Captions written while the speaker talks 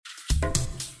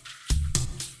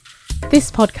This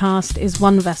podcast is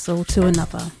one vessel to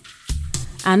another.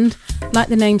 And, like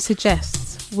the name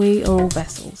suggests, we are all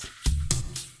vessels.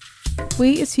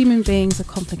 We as human beings are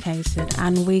complicated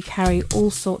and we carry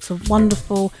all sorts of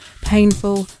wonderful,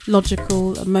 painful,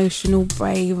 logical, emotional,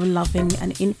 brave, loving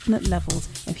and infinite levels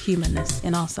of humanness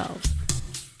in ourselves.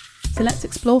 So let's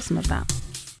explore some of that.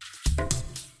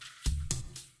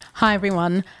 Hi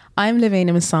everyone, I'm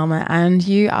Lavina Masama and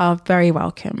you are very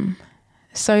welcome.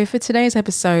 So for today's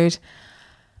episode,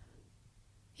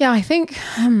 I think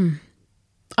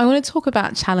I want to talk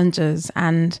about challenges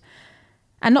and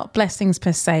not blessings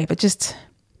per se, but just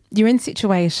you're in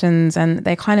situations and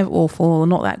they're kind of awful or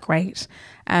not that great.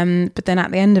 But then at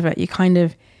the end of it,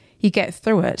 you get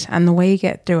through it. And the way you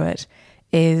get through it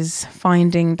is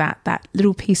finding that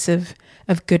little piece of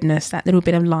goodness, that little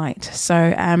bit of light.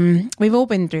 So we've all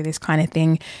been through this kind of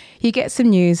thing. You get some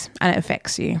news and it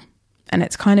affects you and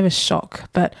it's kind of a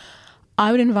shock. But I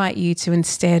would invite you to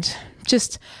instead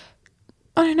just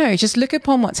look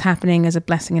upon what's happening as a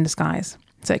blessing in disguise.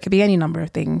 So it could be any number of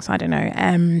things. I don't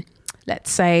know.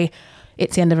 Let's say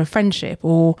it's the end of a friendship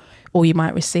or you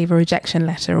might receive a rejection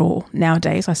letter or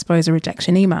nowadays, I suppose, a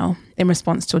rejection email in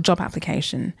response to a job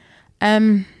application.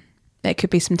 It could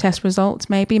be some test results,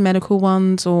 maybe medical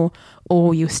ones, or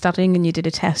you're studying and you did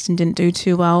a test and didn't do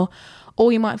too well.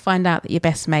 Or you might find out that your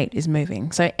best mate is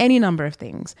moving. So any number of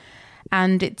things.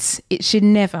 And it should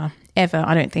never, ever,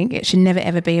 I don't think, it should never,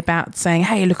 ever be about saying,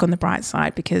 hey, look on the bright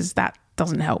side, because that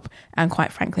doesn't help. And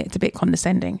quite frankly, it's a bit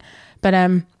condescending. But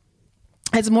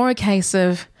it's more a case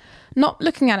of not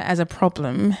looking at it as a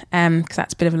problem, because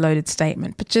that's a bit of a loaded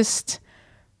statement, but just,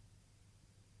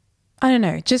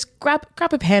 just grab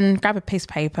a pen, grab a piece of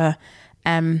paper,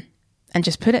 and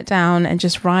just put it down and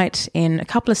just write in a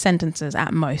couple of sentences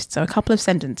at most. So a couple of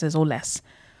sentences or less,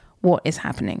 what is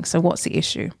happening? So what's the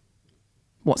issue?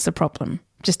 What's the problem?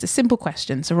 Just a simple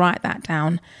question. So write that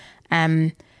down.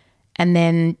 And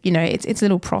then, it's a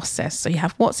little process. So you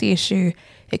have what's the issue?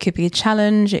 It could be a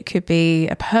challenge. It could be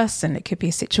a person. It could be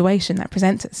a situation that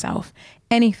presents itself.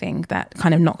 Anything that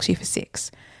kind of knocks you for six.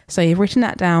 So you've written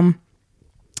that down.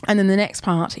 And then the next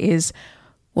part is,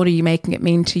 what are you making it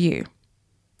mean to you?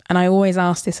 And I always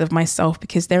ask this of myself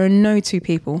because there are no two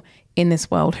people in this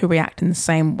world who react in the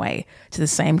same way to the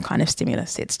same kind of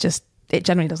stimulus. It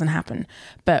generally doesn't happen.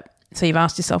 But so you've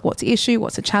asked yourself, what's the issue?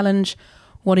 What's the challenge?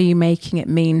 What are you making it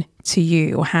mean to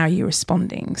you, or how are you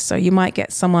responding? So you might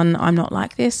get someone, I'm not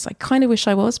like this. I kind of wish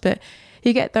I was, but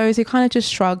you get those who kind of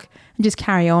just shrug and just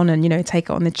carry on and, take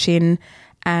it on the chin.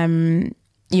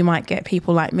 You might get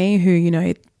people like me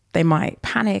who, they might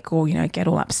panic or, get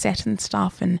all upset and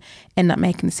stuff and end up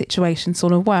making the situation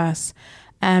sort of worse.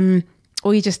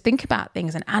 Or you just think about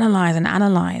things and analyze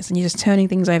and you're just turning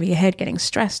things over your head, getting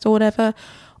stressed or whatever.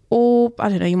 Or, I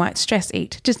don't know, you might stress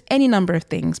eat, just any number of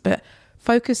things, but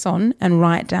focus on and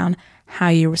write down how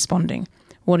you're responding.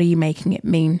 What are you making it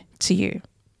mean to you?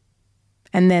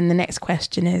 And then the next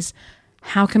question is,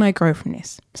 how can I grow from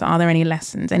this? So are there any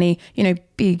lessons, any,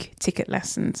 big ticket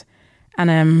lessons?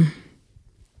 And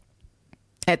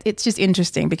it's just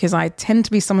interesting because I tend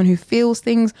to be someone who feels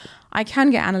things. I can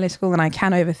get analytical and I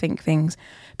can overthink things,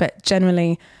 but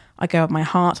generally I go with my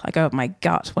heart, I go with my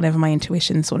gut, whatever my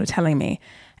intuition's sort of telling me.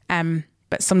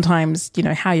 But sometimes,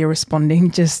 how you're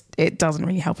responding it doesn't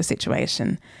really help a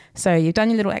situation. So you've done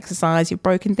your little exercise, you've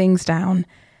broken things down.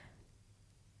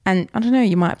 And I don't know,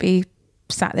 you might be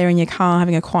sat there in your car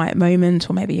having a quiet moment,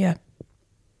 or maybe you're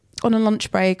on a lunch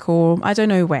break, or I don't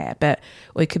know where,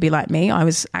 or it could be like me. I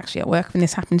was actually at work when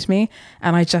this happened to me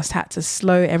and I just had to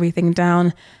slow everything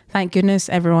down. Thank goodness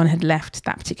everyone had left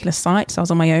that particular site. So I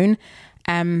was on my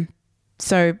own.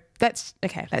 So let's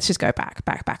just go back,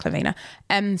 Lavina.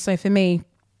 So for me,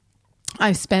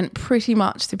 I've spent pretty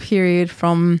much the period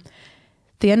from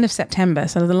the end of September,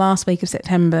 so the last week of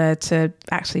September to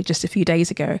actually just a few days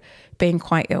ago, being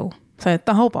quite ill. So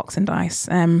the whole box and dice.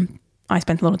 I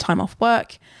spent a lot of time off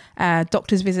work,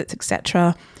 doctor's visits,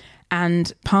 etc.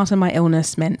 And part of my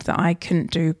illness meant that I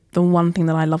couldn't do the one thing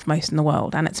that I love most in the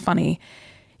world. And it's funny,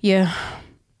 you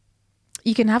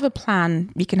can have a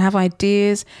plan, you can have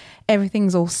ideas,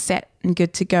 everything's all set and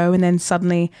good to go, and then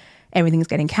suddenly everything's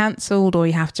getting cancelled or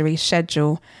you have to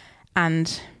reschedule.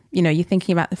 And, you're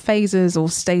thinking about the phases or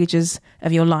stages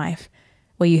of your life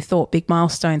where you thought big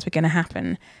milestones were going to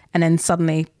happen. And then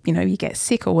suddenly, you get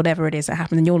sick or whatever it is that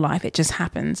happens in your life, it just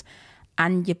happens.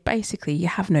 And you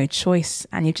have no choice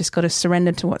and you've just got to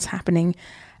surrender to what's happening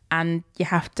and you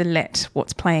have to let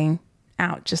what's playing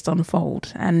out just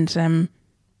unfold. And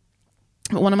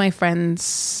one of my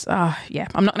friends, I'm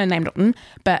not going to name drop them,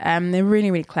 but they're really,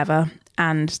 really clever.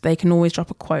 and they can always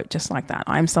drop a quote just like that.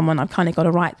 I'm someone, I've kind of got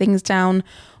to write things down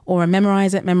or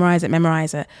memorize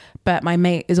it. But my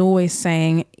mate is always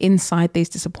saying, inside these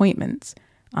disappointments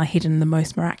are hidden the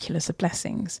most miraculous of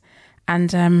blessings.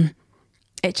 And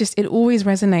it always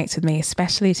resonates with me,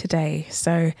 especially today.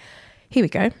 So here we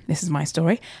go. This is my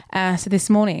story. So this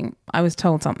morning I was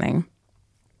told something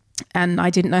and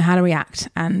I didn't know how to react.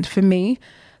 And for me,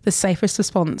 the safest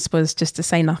response was just to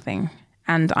say nothing.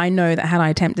 And I know that had I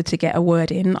attempted to get a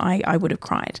word in, I would have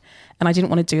cried. And I didn't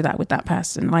want to do that with that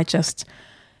person. I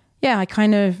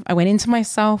went into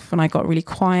myself and I got really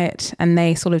quiet, and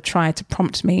they sort of tried to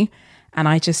prompt me. And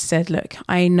I just said, look,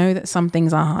 I know that some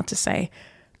things are hard to say.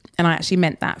 And I actually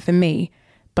meant that for me,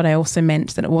 but I also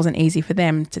meant that it wasn't easy for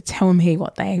them to tell me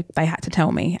what they had to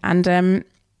tell me. And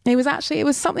it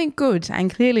was something good.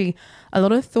 And clearly a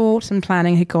lot of thought and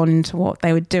planning had gone into what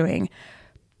they were doing.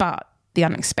 But the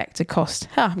unexpected cost,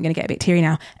 I'm going to get a bit teary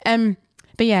now.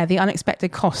 But yeah, the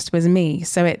unexpected cost was me.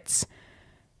 So it's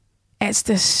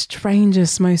the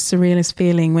strangest, most surrealist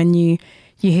feeling when you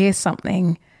hear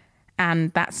something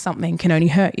and that something can only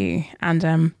hurt you.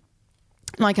 And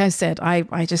like I said, I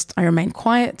remained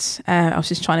quiet. I was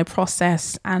just trying to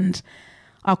process, and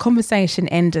our conversation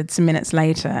ended some minutes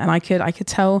later, and I could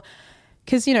tell,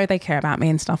 because, you know, they care about me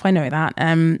and stuff. I know that.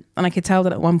 And I could tell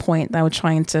that at one point they were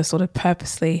trying to sort of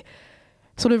purposely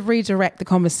sort of redirect the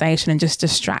conversation and just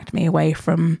distract me away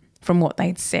from what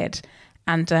they'd said.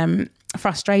 And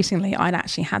frustratingly, I'd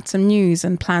actually had some news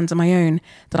and plans of my own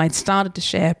that I'd started to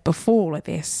share before all of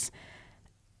this.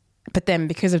 But then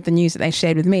because of the news that they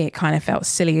shared with me, it kind of felt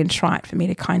silly and trite for me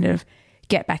to kind of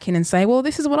get back in and say, well,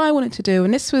 this is what I wanted to do.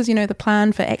 And this was, you know, the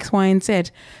plan for X, Y, and Z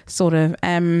sort of.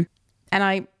 And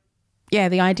the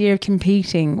idea of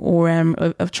competing or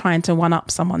of trying to one up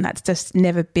someone, that's just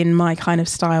never been my kind of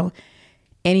style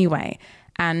anyway.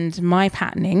 And my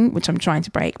patterning, which I'm trying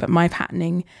to break, but my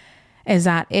patterning is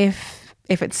that if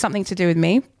it's something to do with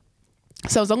me,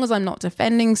 so as long as I'm not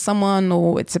defending someone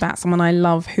or it's about someone I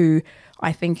love who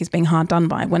I think is being hard done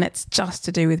by, when it's just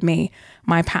to do with me,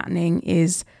 my patterning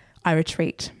is I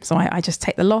retreat. So I just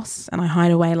take the loss and I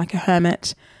hide away like a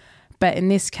hermit. But in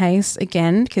this case,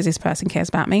 again, because this person cares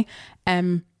about me,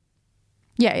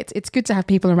 it's good to have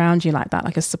people around you like that,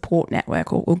 like a support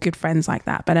network or good friends like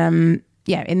that. But in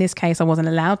this case, I wasn't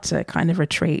allowed to kind of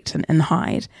retreat and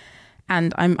hide.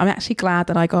 And I'm actually glad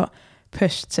that I got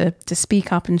pushed to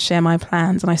speak up and share my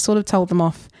plans. And I sort of told them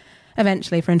off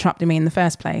eventually for interrupting me in the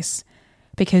first place,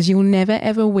 because you'll never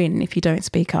ever win if you don't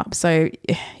speak up. So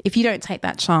if you don't take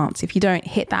that chance, if you don't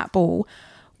hit that ball,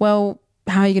 well,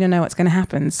 how are you going to know what's going to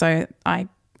happen? So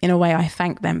in a way, I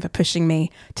thank them for pushing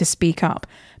me to speak up.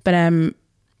 But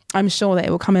I'm sure that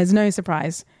it will come as no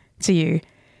surprise to you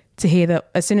to hear that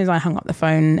as soon as I hung up the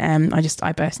phone,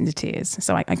 I burst into tears.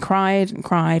 So I cried and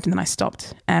cried, and then I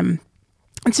stopped.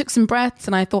 I took some breaths,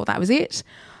 and I thought that was it.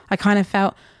 I kind of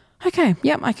felt, okay,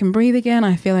 yep, I can breathe again.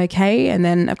 I feel okay. And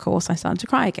then, of course, I started to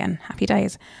cry again. Happy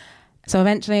days. So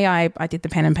eventually I did the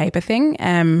pen and paper thing,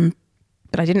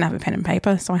 but I didn't have a pen and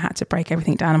paper, so I had to break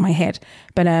everything down in my head.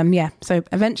 But so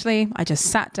eventually I just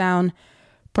sat down,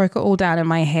 broke it all down in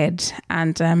my head,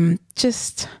 and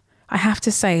I have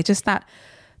to say, just that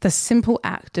the simple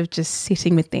act of just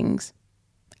sitting with things,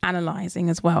 analysing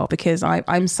as well, because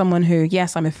I'm someone who,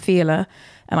 yes, I'm a feeler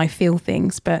and I feel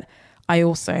things, but I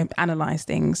also analyse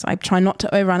things. I try not to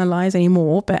overanalyze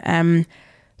anymore, but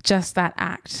just that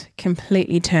act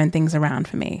completely turned things around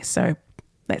for me. So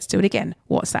let's do it again.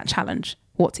 What's that challenge?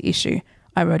 What's the issue?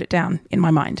 I wrote it down in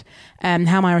my mind. How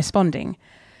am I responding?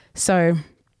 So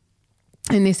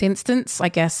in this instance, I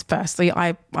guess, firstly,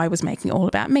 I was making it all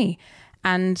about me.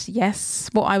 And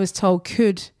yes, what I was told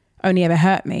could only ever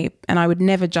hurt me, and I would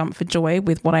never jump for joy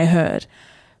with what I heard.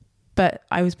 But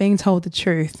I was being told the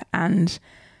truth, and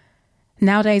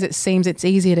nowadays it seems it's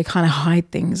easier to kind of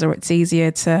hide things, or it's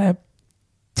easier to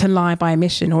lie by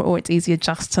omission, or it's easier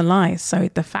just to lie. So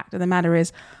the fact of the matter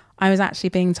is I was actually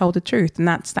being told the truth, and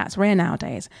that's rare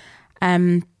nowadays.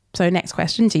 So next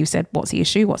question, so you said, what's the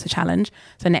issue? What's the challenge?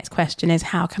 So next question is,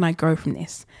 how can I grow from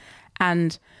this?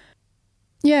 And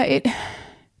yeah,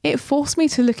 it forced me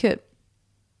to look at,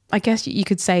 I guess you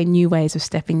could say, new ways of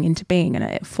stepping into being, and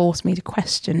it forced me to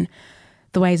question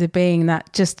the ways of being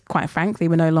that just, quite frankly,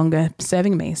 were no longer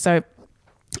serving me. So,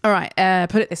 all right,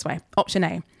 put it this way, option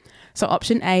A. So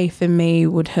option A for me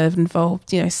would have involved,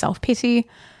 self-pity,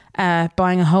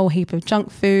 buying a whole heap of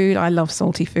junk food. I love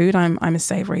salty food. I'm a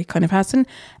savoury kind of person.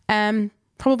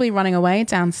 Probably running away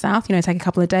down south, take a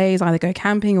couple of days, either go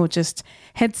camping or just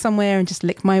head somewhere and just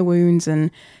lick my wounds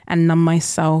and numb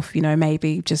myself,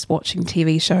 maybe just watching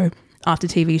TV show after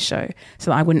TV show so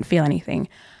that I wouldn't feel anything.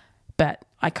 But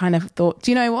I kind of thought, do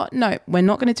you know what? No, we're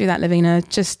not going to do that, Lavina.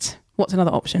 Just what's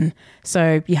another option?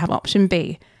 So you have option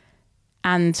B.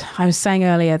 And I was saying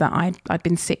earlier that I'd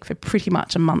been sick for pretty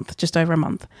much a month, just over a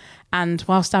month. And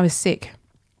whilst I was sick,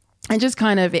 and just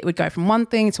kind of, it would go from one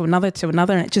thing to another,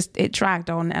 and it dragged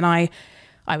on. And I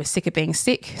was sick of being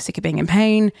sick of being in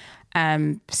pain,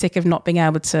 sick of not being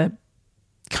able to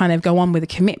kind of go on with the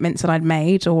commitments that I'd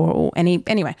made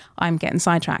anyway, I'm getting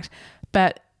sidetracked.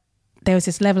 But there was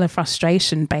this level of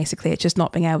frustration, basically, at just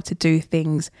not being able to do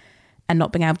things and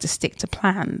not being able to stick to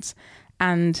plans.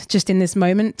 And just in this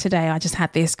moment today, I just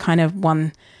had this kind of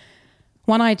one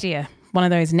idea, one of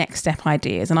those next step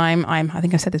ideas. And I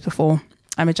think I've said this before,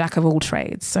 I'm a jack of all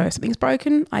trades. So if something's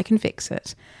broken, I can fix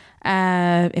it.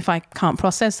 If I can't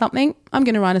process something, I'm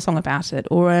going to write a song about it.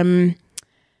 Or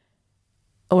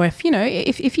if,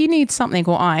 if you need something,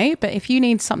 but if you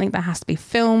need something that has to be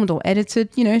filmed or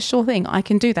edited, sure thing, I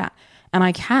can do that. And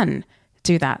I can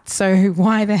do that. So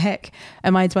why the heck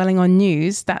am I dwelling on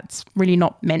news that's really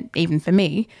not meant even for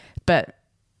me? But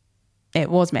it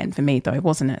was meant for me though,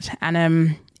 wasn't it?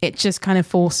 And it just kind of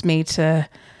forced me to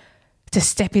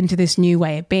step into this new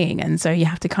way of being. And so you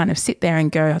have to kind of sit there and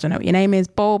go, I don't know what your name is,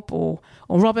 Bob or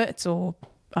Robert, or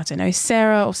I don't know,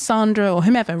 Sarah or Sandra or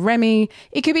whomever, Remy.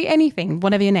 It could be anything,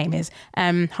 whatever your name is.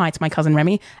 Hi to my cousin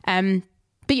Remy.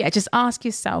 But yeah, just ask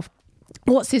yourself,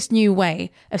 what's this new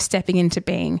way of stepping into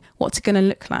being? What's it going to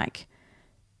look like?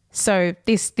 So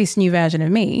this new version of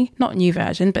me, not new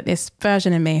version, but this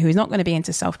version of me who's not going to be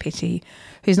into self-pity,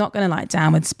 who's not going to like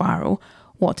downward spiral,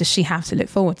 what does she have to look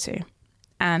forward to?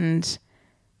 And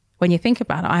when you think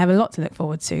about it, I have a lot to look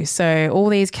forward to. So all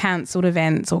these cancelled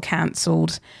events or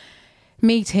cancelled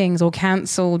meetings or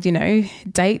cancelled,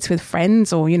 dates with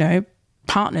friends or,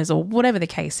 partners or whatever the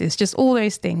case is, just all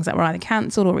those things that were either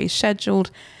cancelled or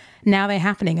rescheduled. Now they're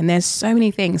happening, and there's so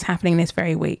many things happening this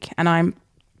very week. And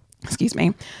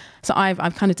so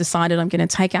I've kind of decided I'm going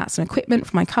to take out some equipment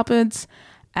from my cupboards.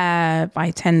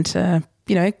 I tend to,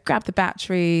 grab the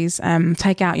batteries,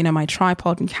 take out, my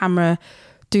tripod and camera,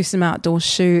 do some outdoor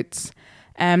shoots.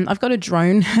 I've got a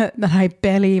drone that I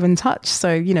barely even touch.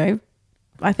 So,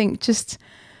 I think just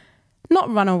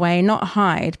not run away, not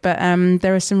hide, but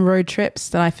there are some road trips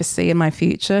that I foresee in my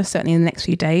future, certainly in the next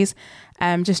few days.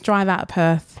 Just drive out of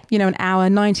Perth, an hour,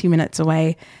 90 minutes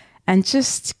away, and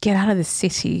just get out of the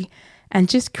city and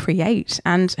just create.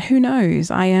 And who knows,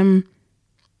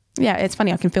 it's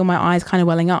funny, I can feel my eyes kind of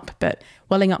welling up, but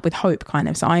welling up with hope kind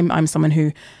of. So I'm someone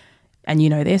who, and you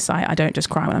know this, I don't just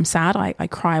cry when I'm sad. I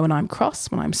cry when I'm cross,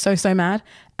 when I'm so mad,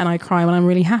 and I cry when I'm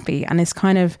really happy. And it's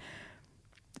kind of,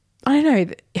 I don't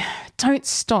know, don't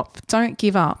stop, don't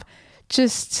give up.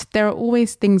 Just, there are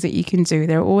always things that you can do.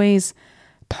 There are always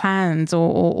plans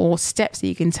or steps that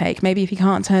you can take. Maybe if you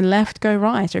can't turn left, go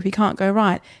right. Or if you can't go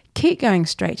right, keep going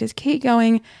straight. Just keep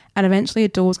going, and eventually a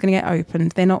door's going to get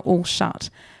opened. They're not all shut.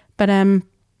 But, and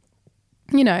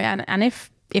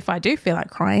if I do feel like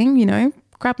crying,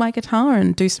 grab my guitar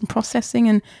and do some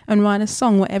processing and write a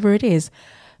song, whatever it is.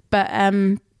 But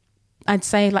I'd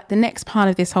say like the next part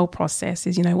of this whole process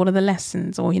is, what are the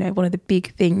lessons or, what are the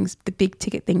big things, the big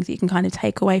ticket things that you can kind of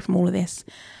take away from all of this.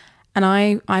 And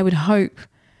I would hope,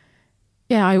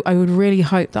 I would really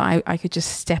hope that I could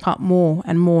just step up more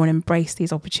and more and embrace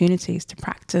these opportunities to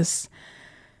practice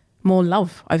more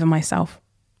love over myself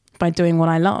by doing what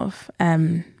I love,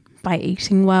 by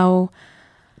eating well,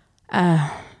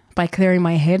 by clearing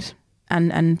my head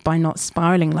and by not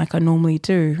spiraling like I normally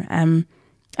do.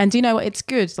 And do you know what? It's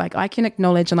good. Like I can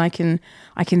acknowledge and I can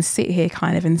sit here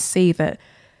kind of and see that,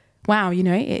 wow,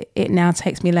 it now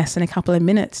takes me less than a couple of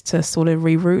minutes to sort of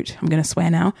reroute. I'm going to swear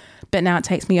now, but now it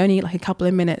takes me only like a couple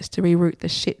of minutes to reroute the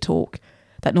shit talk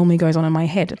that normally goes on in my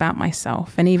head about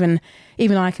myself. And even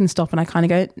I can stop and I kind of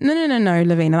go, no,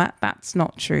 Lavina, that's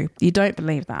not true. You don't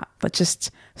believe that, but just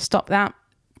stop that.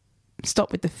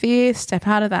 Stop with the fear, step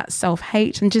out of that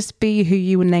self-hate and just be who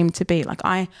you were named to be. Like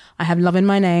I have love in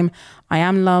my name. I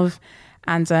am love.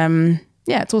 And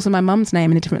it's also my mum's name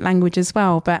in a different language as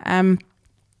well. But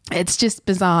it's just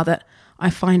bizarre that I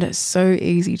find it so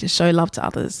easy to show love to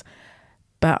others.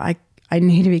 But I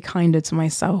need to be kinder to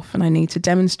myself, and I need to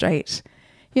demonstrate,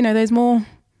 there's more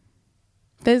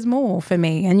for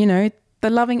me. And, the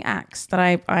loving acts that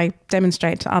I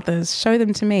demonstrate to others, show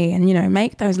them to me, and,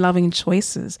 make those loving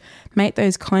choices, make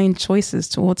those kind choices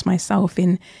towards myself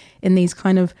in these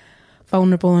kind of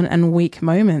vulnerable and weak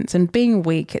moments. And being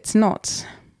weak, it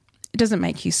doesn't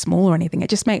make you small or anything. It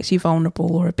just makes you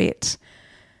vulnerable or a bit,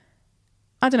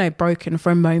 I don't know, broken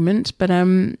for a moment, but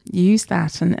use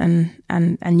that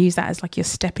and use that as like your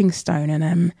stepping stone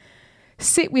and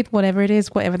sit with whatever it is,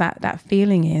 whatever that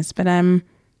feeling is. But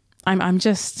I'm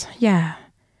just, yeah,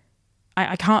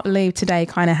 I can't believe today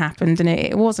kind of happened, and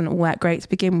it wasn't all that great to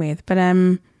begin with. But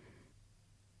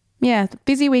yeah,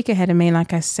 busy week ahead of me,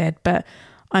 like I said, but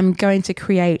I'm going to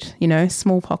create,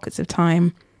 small pockets of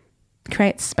time,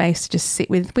 create space to just sit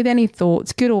with any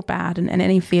thoughts, good or bad, and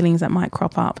any feelings that might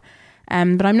crop up.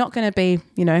 But I'm not going to be,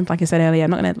 like I said earlier,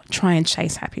 I'm not going to try and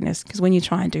chase happiness, because when you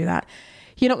try and do that,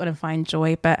 you're not going to find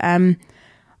joy. But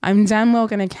I'm damn well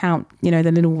going to count, the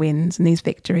little wins and these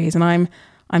victories. And I'm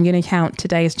going to count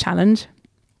today's challenge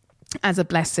as a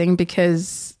blessing,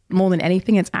 because more than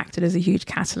anything, it's acted as a huge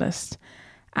catalyst.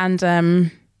 And I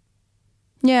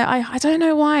don't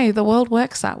know why the world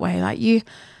works that way. Like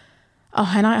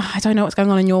and I don't know what's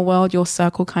going on in your world, your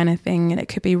circle kind of thing. And it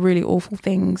could be really awful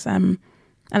things. And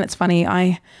it's funny,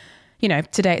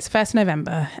 today it's 1st of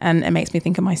November, and it makes me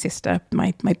think of my sister,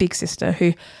 my big sister,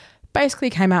 who basically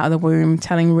came out of the womb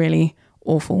telling really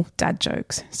awful dad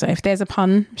jokes. So if there's a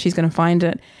pun, she's going to find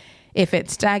it. If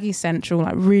it's Daggy Central,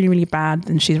 like really, really bad,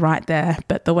 then she's right there.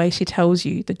 But the way she tells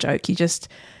you the joke,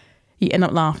 you end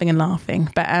up laughing and laughing.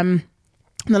 But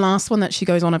the last one that she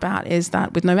goes on about is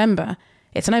that with November,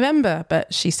 it's November,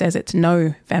 but she says it's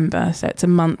November. So it's a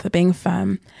month of being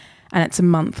firm, and it's a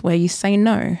month where you say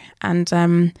no.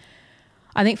 And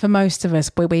I think for most of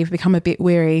us, we've become a bit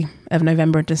weary of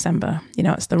November and December.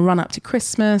 It's the run up to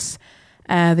Christmas,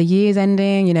 the year's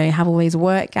ending, you have all these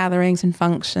work gatherings and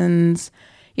functions.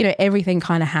 Everything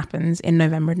kind of happens in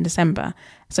November and December.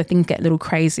 So things get a little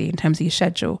crazy in terms of your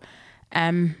schedule.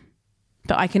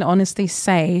 But I can honestly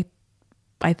say,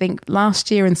 I think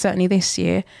last year and certainly this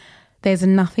year, there's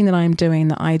nothing that I'm doing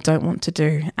that I don't want to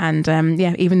do. And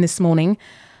even this morning,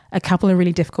 a couple of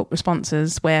really difficult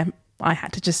responses where I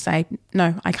had to just say,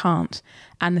 no, I can't.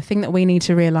 And the thing that we need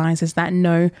to realize is that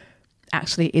no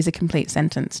actually is a complete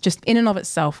sentence. Just in and of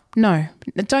itself, no.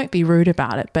 Don't be rude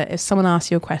about it. But if someone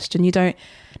asks you a question, you don't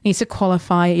need to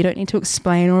qualify it. You don't need to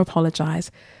explain or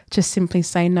apologize. Just simply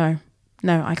say, no,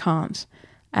 I can't.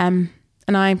 And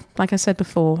like I said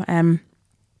before,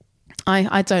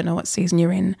 I don't know what season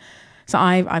you're in. So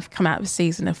I've come out of a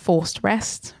season of forced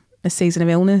rest, a season of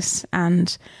illness,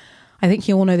 and I think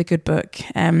you all know the good book.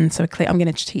 So I'm going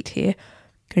to cheat here.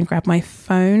 Going to grab my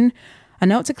phone. I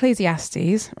know it's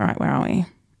Ecclesiastes. All right, where are we?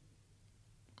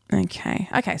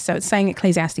 Okay, so it's saying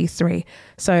Ecclesiastes 3.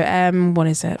 So what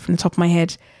is it? From the top of my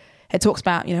head, it talks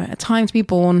about, a time to be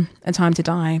born, a time to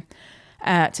die.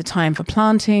 It's a time for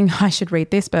planting. I should read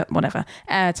this, but whatever.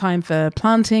 A time for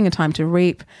planting, a time to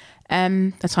reap,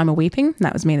 a time of weeping.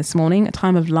 That was me this morning. A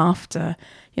time of laughter.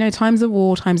 Times of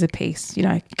war, times of peace.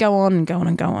 Go on and go on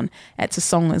and go on. It's a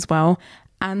song as well.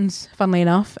 And funnily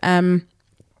enough,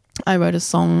 I wrote a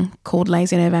song called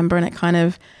Lazy November, and it kind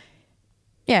of,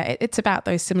 it's about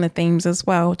those similar themes as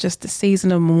well. Just a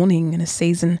season of mourning and a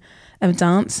season of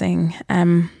dancing.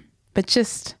 But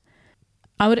just,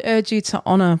 I would urge you to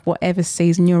honour whatever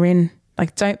season you're in.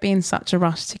 Like, don't be in such a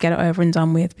rush to get it over and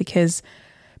done with, because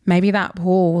maybe that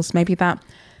pause, maybe that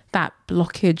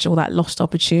blockage or that lost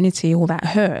opportunity or that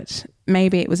hurt,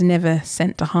 maybe it was never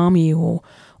sent to harm you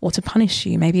or to punish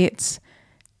you. Maybe it's,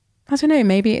 I don't know,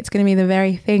 maybe it's going to be the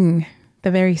very thing,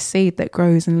 the very seed that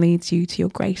grows and leads you to your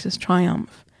greatest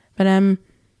triumph. But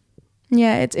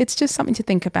it's just something to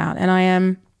think about. And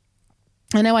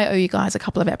I know I owe you guys a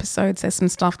couple of episodes. There's some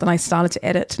stuff that I started to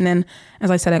edit, and then,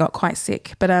 as I said, I got quite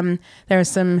sick. But there are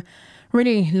some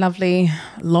really lovely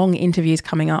long interviews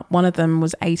coming up. One of them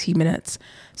was 80 minutes.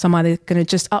 So I'm either going to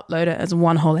just upload it as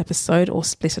one whole episode or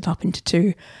split it up into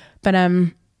two. But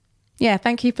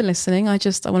thank you for listening. I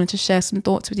wanted to share some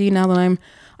thoughts with you now that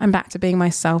I'm back to being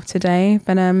myself today.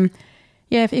 But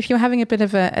if you're having a bit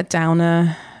of a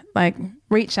downer, like,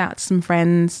 reach out to some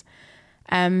friends.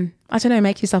 I don't know,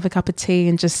 make yourself a cup of tea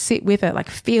and just sit with it, like,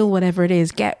 feel whatever it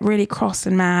is, get really cross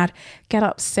and mad, get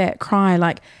upset, cry,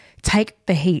 like, take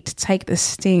the heat, take the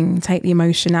sting, take the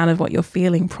emotion out of what you're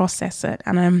feeling, process it,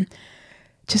 and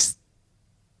just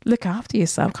look after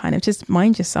yourself, kind of, just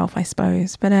mind yourself, I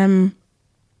suppose. But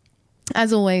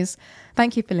as always,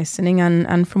 thank you for listening,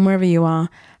 and from wherever you are,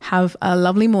 have a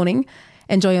lovely morning,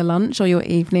 enjoy your lunch or your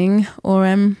evening, or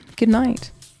good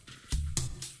night.